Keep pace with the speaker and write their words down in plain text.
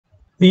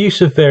The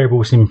use of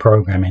variables in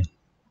programming.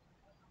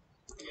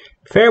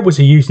 Variables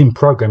are used in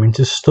programming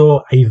to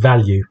store a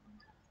value.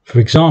 For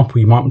example,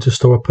 you might want to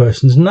store a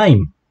person's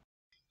name.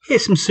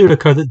 Here's some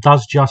pseudocode that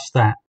does just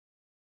that.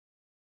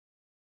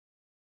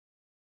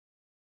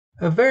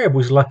 A variable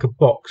is like a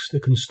box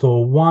that can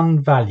store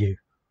one value.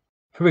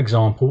 For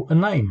example, a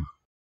name.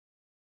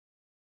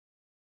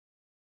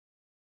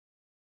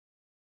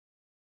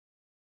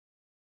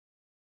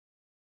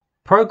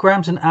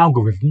 Programs and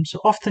algorithms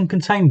often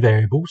contain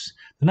variables.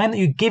 The name that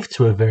you give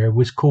to a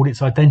variable is called its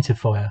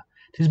identifier.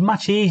 It is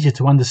much easier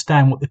to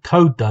understand what the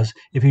code does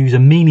if you use a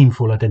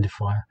meaningful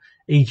identifier,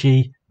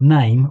 e.g.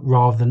 name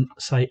rather than,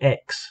 say,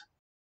 X.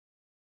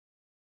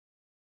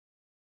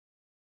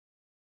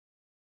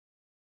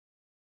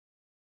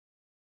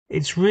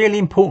 It's really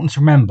important to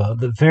remember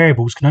that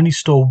variables can only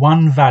store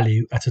one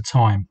value at a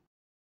time.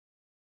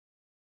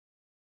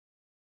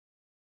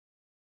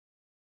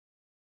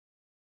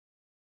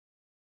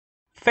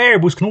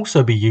 Variables can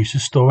also be used to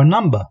store a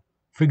number,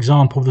 for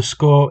example the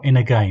score in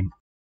a game.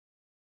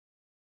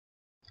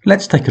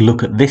 Let's take a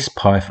look at this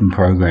Python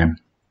program.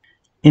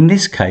 In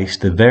this case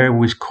the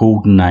variable is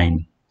called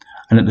name,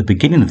 and at the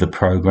beginning of the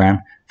program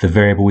the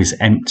variable is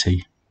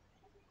empty.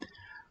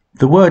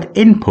 The word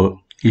input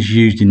is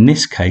used in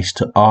this case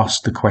to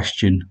ask the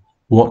question,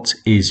 what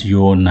is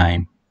your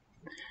name?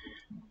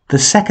 The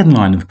second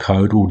line of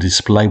code will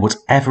display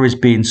whatever is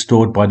being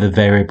stored by the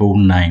variable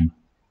name.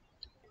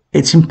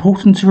 It's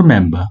important to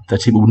remember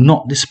that it will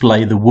not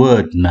display the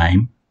word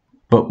name,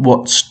 but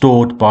what's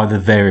stored by the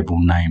variable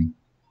name.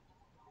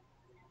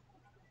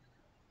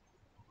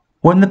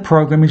 When the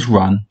program is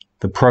run,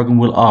 the program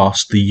will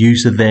ask the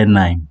user their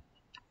name.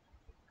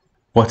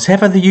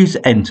 Whatever the user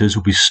enters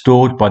will be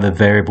stored by the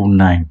variable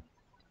name.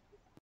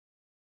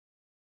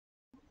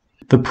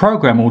 The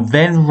program will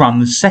then run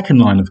the second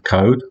line of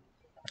code,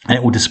 and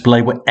it will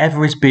display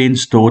whatever is being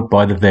stored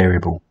by the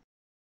variable.